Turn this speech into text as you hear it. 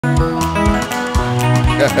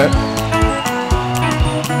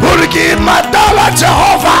Porque matala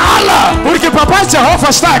Jehova Allah. Porque papai Jehova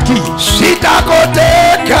está aqui.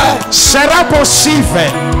 Será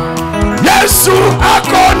possível.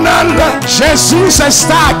 Jesus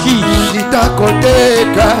está aqui.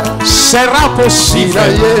 Será possível.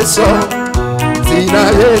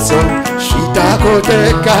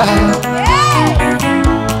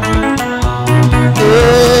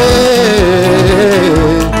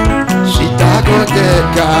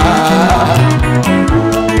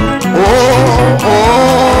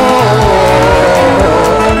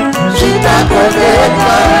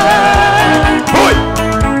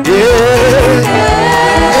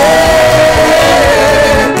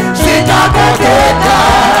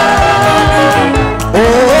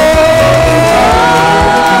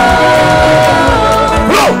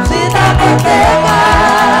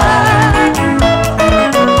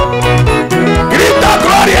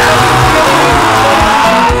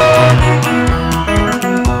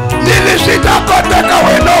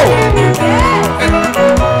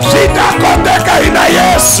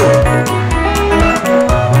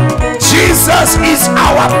 Jesus is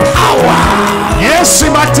our power.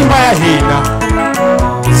 Yesu matimba ya hina.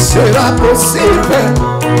 Será possível?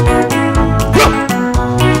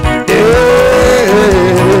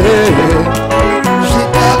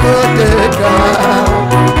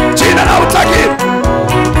 China na utaki.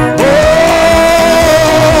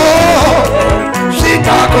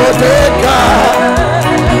 Shikakoteka.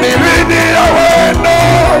 Milini ya weno.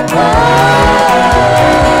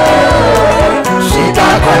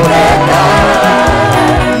 Shikakoteka.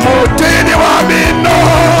 Mutini wa mino.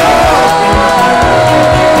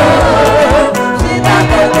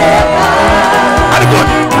 Shikakoteka. Alikut.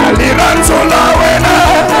 Aliranzola wena.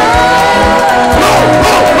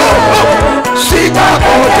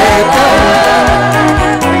 Shikakoteka.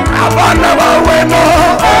 Abana wa weno.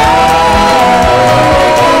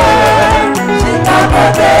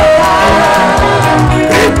 Shikakoteka.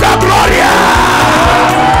 Grita gloria.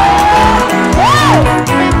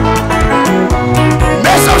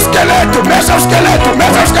 Mesa o esqueleto, mesa o esqueleto,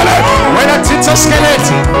 mesa o esqueleto. Wena titsa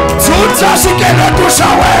esqueleto. Tutsa esqueleto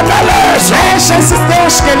shawena lesho. Deixa esse teu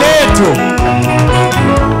esqueleto.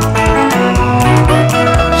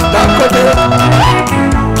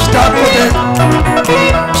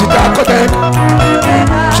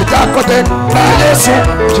 Shitakotek, na Yesu,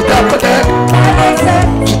 shitakotek,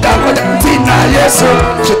 tina Yesu,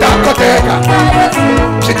 shitakotek,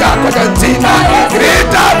 tina,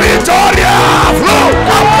 grita Victoria, flow,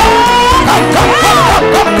 come.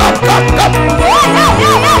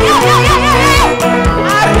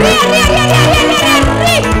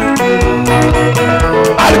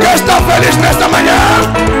 Alguém está feliz nesta manhã?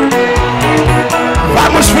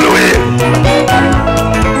 Vamos fluir.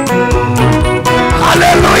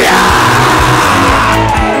 Aleluia.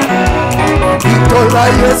 Bitola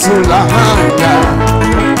Yesu la hanga.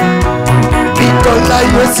 Bitola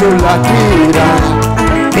Yesu la tira.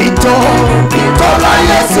 Bitola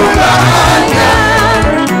Yesu la hanga.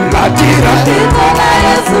 La tira. Bitola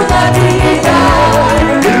Yesu la tira.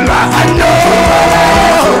 La hanga.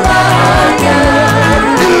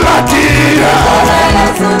 La tira.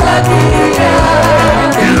 La tira.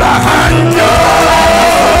 La hanga.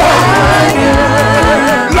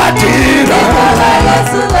 La tira.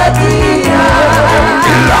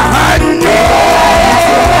 La hanga.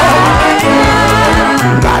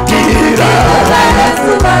 La tira.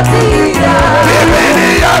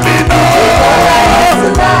 Bienvenida mi no.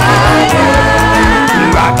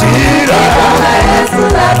 La tira.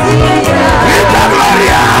 Grita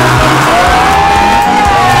gloria.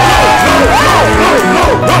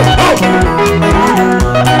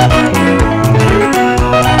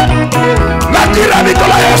 La tira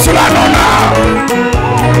vitola Yesu la nona.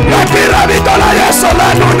 La tira vitola Yesu la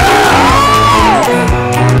nona.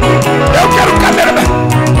 Eu quero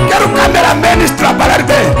câmera ministra para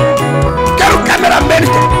bem. Quero câmera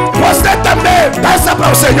ministra. Você também peça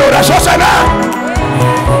para o Senhor a Josana.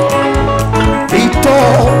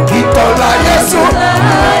 Vitola Yesu.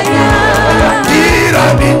 Tira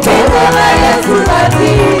vitola Yesu la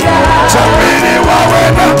tira. Chapini wa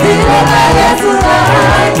wena. Vitola Yesu la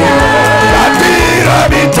hanya. La tira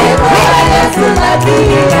vitola Yesu la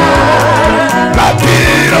tira. La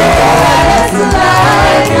tira Yesu la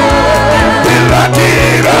hanya. La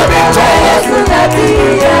tira vitola Yesu la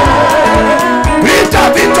tira. Grita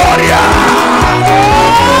Vitória.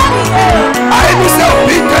 Aí no seu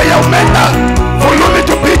beat aí aumenta volume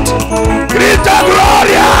do beat. Grita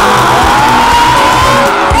glória.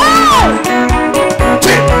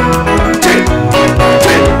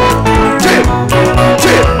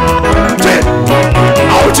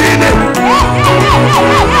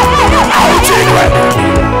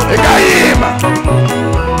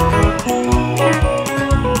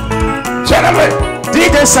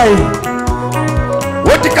 aí.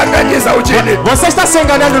 Wote kanganyiza ujini. Você está se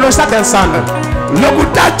enganando, não está dançando.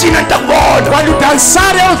 Lokutachina ntakubona. Quando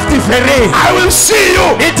dançar eu te verei. I will see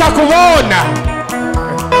you. Nitakuona.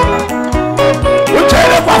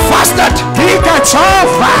 Utele kwa fasted.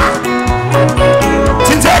 Nikachova.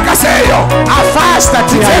 Tinzeka seyo.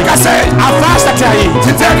 Afasta-te Tinzeka aí. seyo. Afasta-te aí.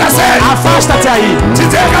 Tinzeka seyo. Afasta-te aí.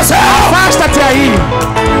 Tinzeka seyo. Afasta-te aí.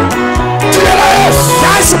 Tinela Yesu.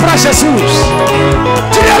 Dance para Jesus.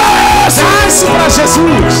 Tinela Yesu. Dance para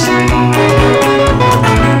Jesus.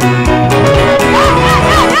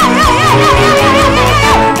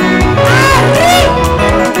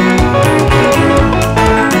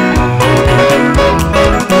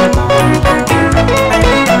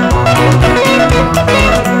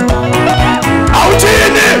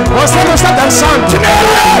 Você não está dançando.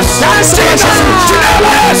 Dance para Jesus.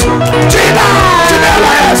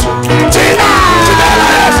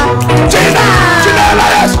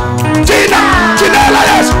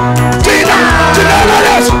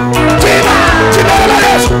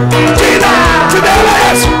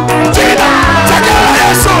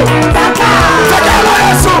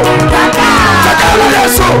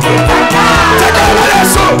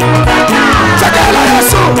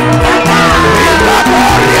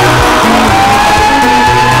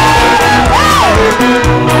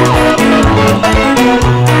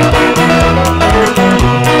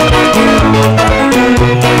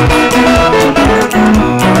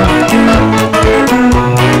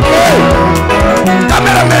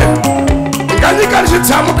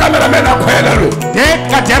 Cameraman akhwela lo.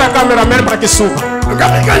 Cadê a cameraman para que suba?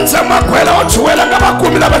 Ngabikanisa makhwela othuwela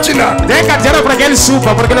ngabakumi labachina. Cadê para que ele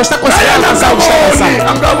suba porque não está conseguindo dançar.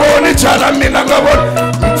 Angaboni jala mina angaboni.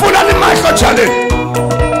 Mfuna ni mahlo jale.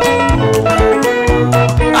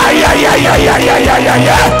 Ay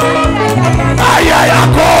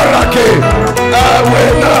agora que.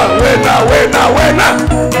 Wena.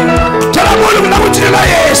 Jala mulu ngakutshila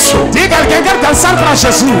Yesu. Diga alguém quer dançar para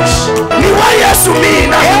Jesus. Niwa Yesu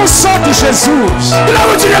mina. Eu sou de Jesus.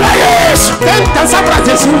 Ngakutshila Yesu. Tem que dançar para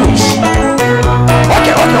Jesus.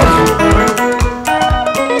 Okay.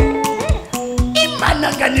 Imana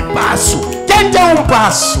ngani passo. Quem tem um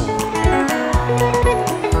passo?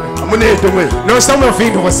 Não estão me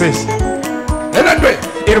ouvindo vocês?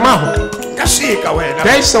 Irmão,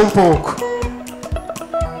 deixa um pouco.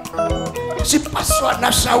 Se passou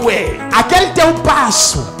na saúde. Aquele teu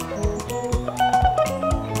passo.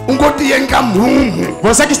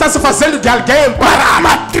 Você que está se fazendo de alguém para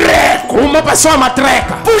matreco. Uma pessoa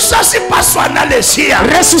matreca. Puxa se passou na lesia.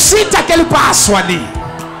 Ressuscita aquele passo ali.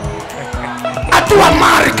 A tua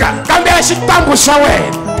marca. Também a chitambo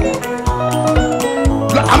saúde.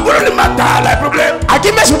 É problema.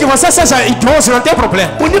 Aqui mesmo que você seja idoso, não tem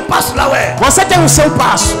problema. Você tem o seu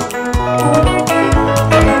passo.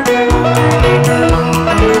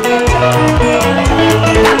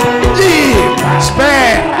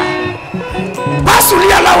 Espera. Passo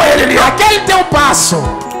ali. Aquele teu passo.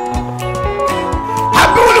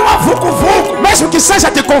 Mesmo que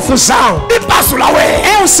seja de confusão.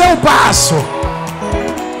 É o seu passo.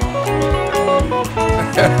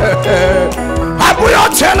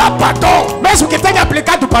 Mesmo que tenha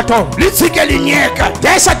aplicado o batom,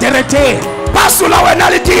 deixa derreter.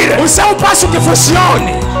 O seu passo que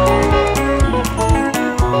funcione.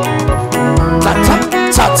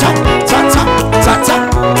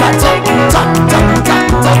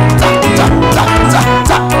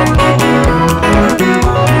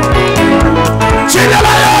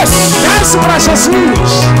 Dance para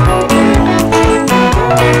Jesus.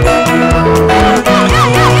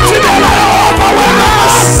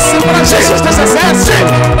 Para Jesus desse exército.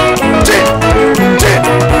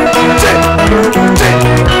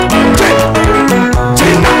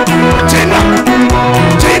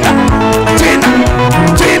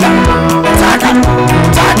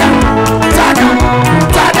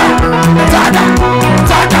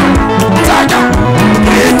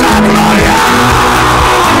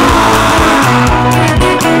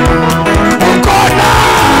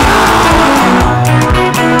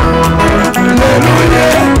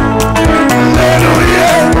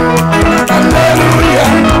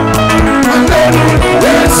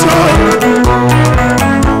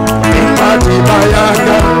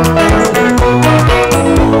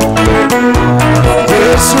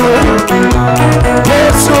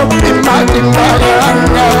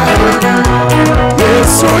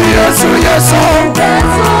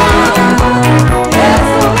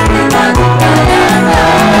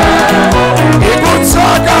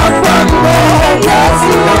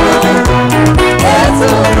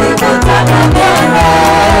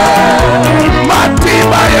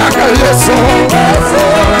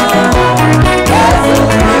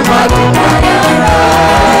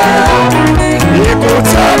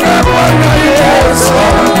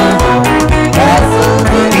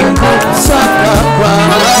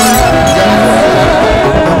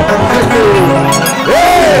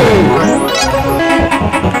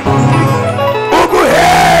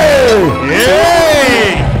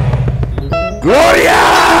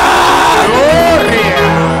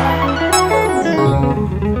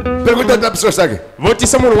 pessoas aqui.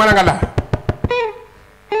 Votisa munhu n'wana la.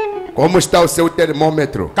 Como está o seu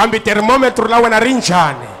termômetro? Kambe termômetro la wena ri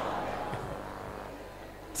njhani?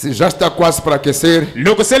 Se já está quase para aquecer,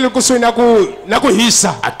 Loko se kusuhi na ku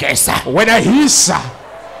hisa. aqueça. Wena hisa.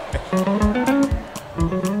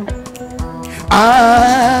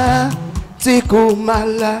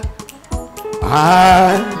 Zikumala,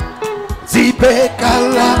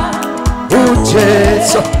 zibekala,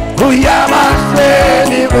 ujeso,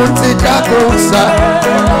 uyamasheni utikakusa,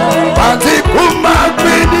 bazikuma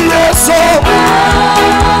kwini yeso.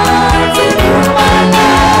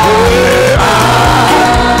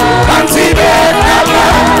 Zibekala,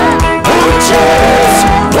 ujeso,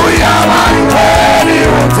 uyamasheni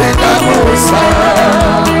utikakusa,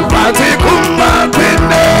 bazikuma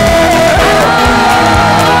kwini.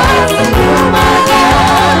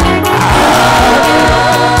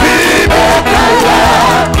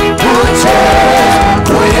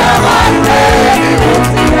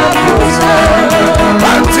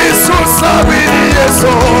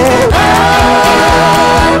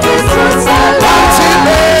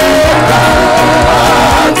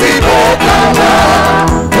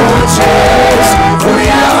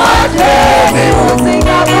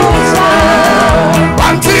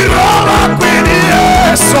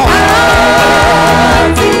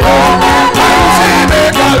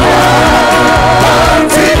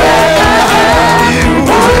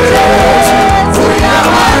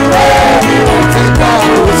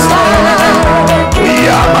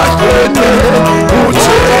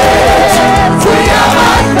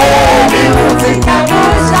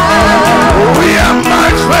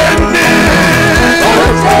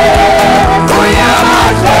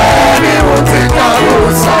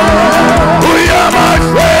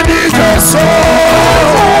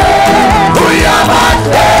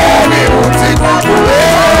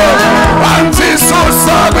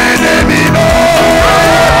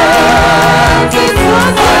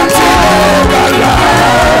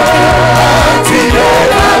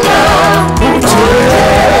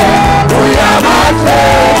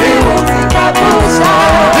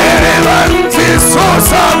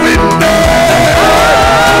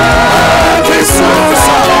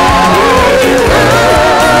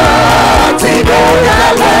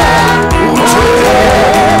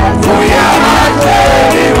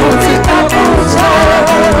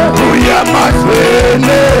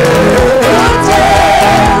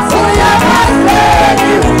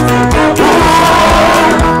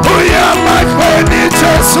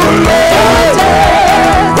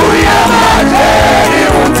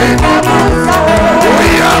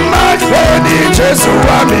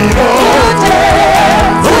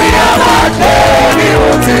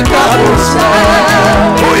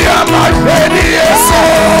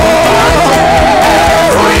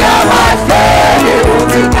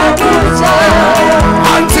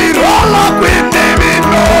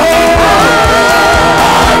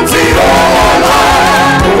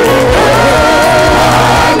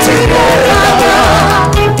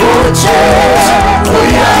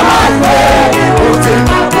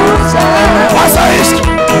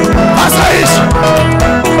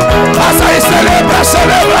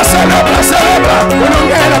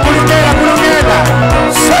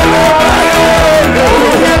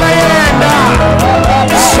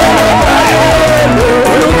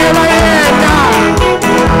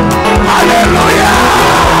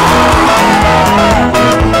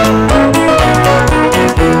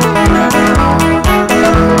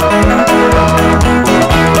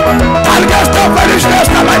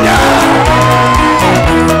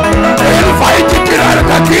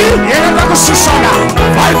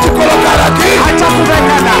 Vai te colocar aqui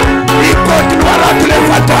e continuar a te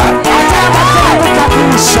levantar.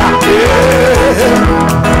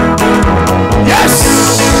 Yes.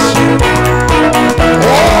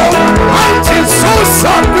 Oh, antes o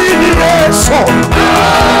sangue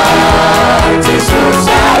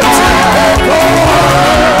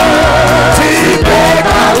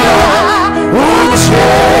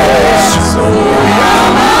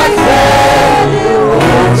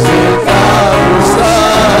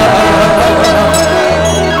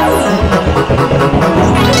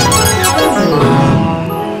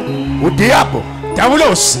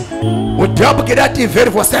O diabo queria te ver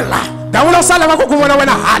você lá.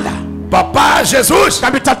 Papai Jesus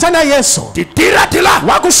te tira de lá,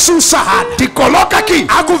 te coloca aqui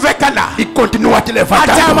e continua a te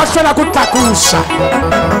levantar.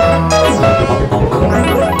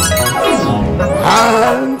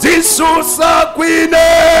 Antisusa Queen,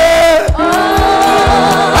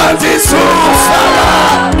 Antisusa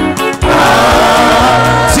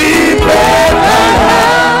Tibeta,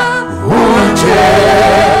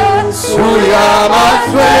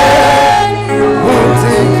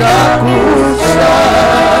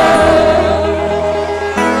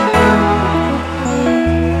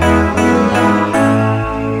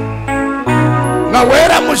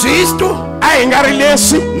 éramos isto, a nga ri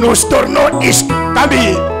leswi nos tornou isto.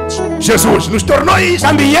 kambe Jesus nos tornou isto.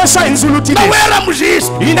 kambe Yesu a hindzuluti Não leswi éramos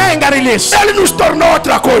isto. hina a nga ri leswi Ele nos tornou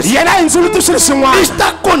outra coisa. yena a hindzuluti swilo swin'wana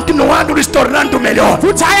Está continuando nos tornando melhor.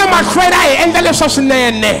 futhi a ya mahlweni a hi endla leswa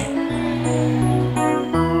swinene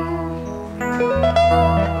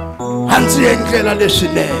Anzi endlela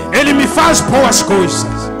leswinene. ele me faz boas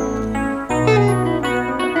coisas.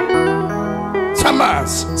 Tshama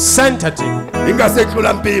Senta-te hi nga se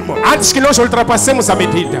tlula mpimo. antes que nós ultrapassemos a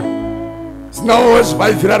medida, Senão hoje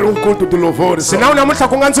vai virar um culto de louvor. senão namuntlha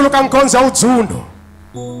ku nga ndzuluka nkondzo wa udzundo.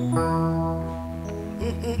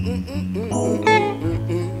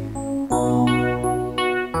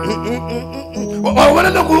 Olha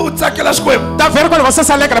logo o tsakela Xikwembu. Tá vendo quando você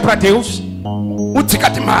se alegra para Deus? O tshika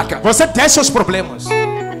timhaka. Você deixa os problemas.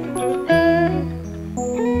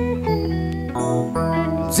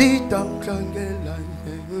 Zita mhlangela.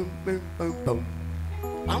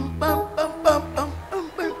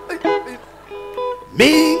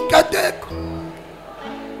 Minkateko.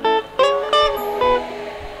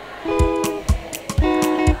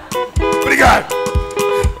 Obrigado.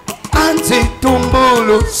 Anzi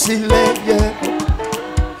tumbulo sileye.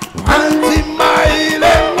 Anzi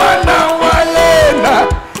maile mwana walena.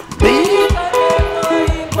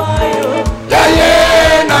 Ya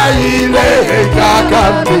yena ile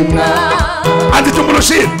kakamina. Anzi tumbulo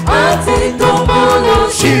sil.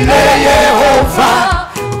 Shile Yehova.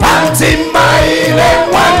 Anzi maile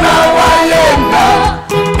mwana walena.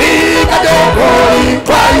 Mikateko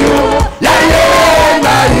ikwayo. Ya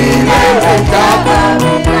yena ile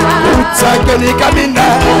kakamina. Utsakeni kamina.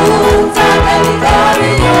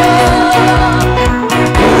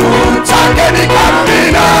 Utsakeni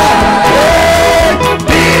kamina.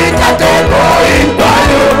 Mikateko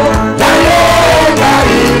ikwayo. Ya yena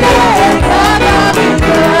ile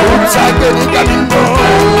kakamina. Utsakeni kamina.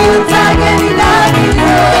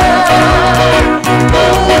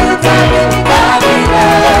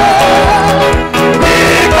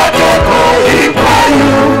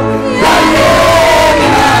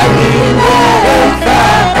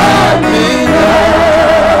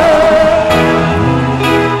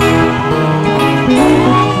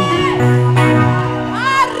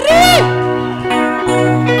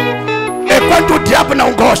 Enquanto o diabo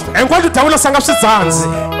não gosta, Enquanto o diabo sanga swidzanzi,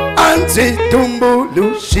 anzi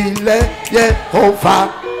tumbulushile Yehova.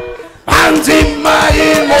 Anzi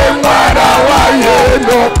maile mwana wa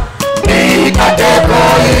yeno. Mikateko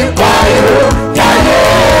ikwayo. Ya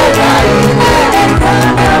yena ile.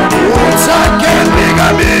 Utsakeni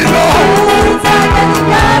kamino. Utsakeni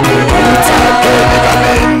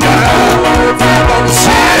kamina.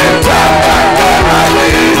 Sitakangana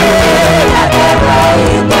ile.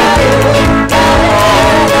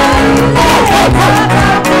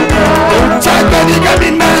 Utsakeni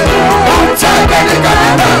kamina. Utsakeni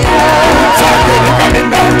kamina. Utsakeni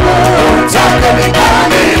kamina. Utsakeni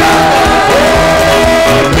kamina.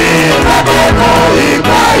 Mikateko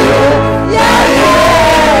ikwayo. Ya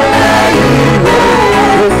yena ile.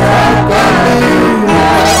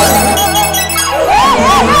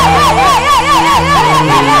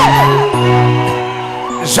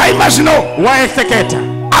 Já imaginou? waehleketa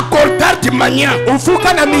Acordar de manhã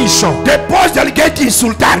ufuka na misho depois de alguém te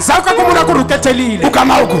insultar? ndzhaku ka ku munhu a ku rhuketelile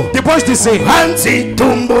Ukamauko. depois dizer Anzi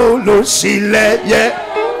tumbulushile ye.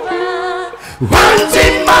 Anzi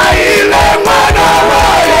maile mwana wa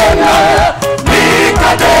yena.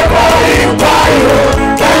 Mikateko ikwayo.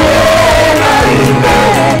 Ya yena ile.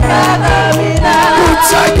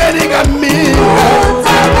 Utsakeni kamina.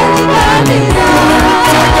 Utsakeni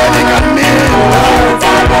kamina.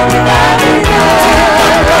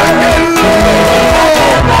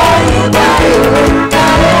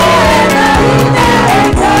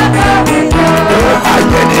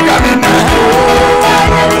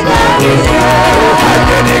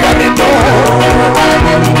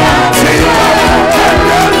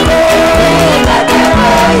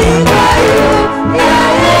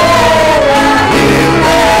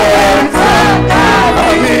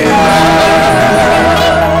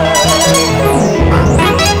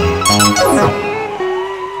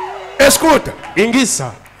 Escuta,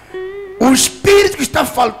 ingisa o espírito que está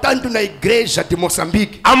faltando na igreja de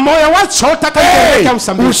Moçambique. a moya wa chota ka kereke ya O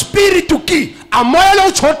Mozambique, espírito que a moya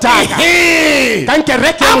lowu chotaka ka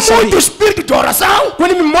kereke ya há muito Mozambique. espírito de oração. Ku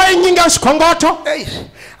ni mimoya nyingi ya xikhongoto,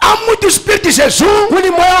 Há muito espírito de jejum. ku ni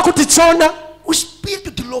moya wa ku titsona, O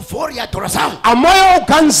espírito de louvor e adoração. a moya wa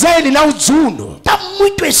ugandzeli na udzuno Está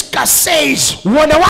muito escassez. wona wa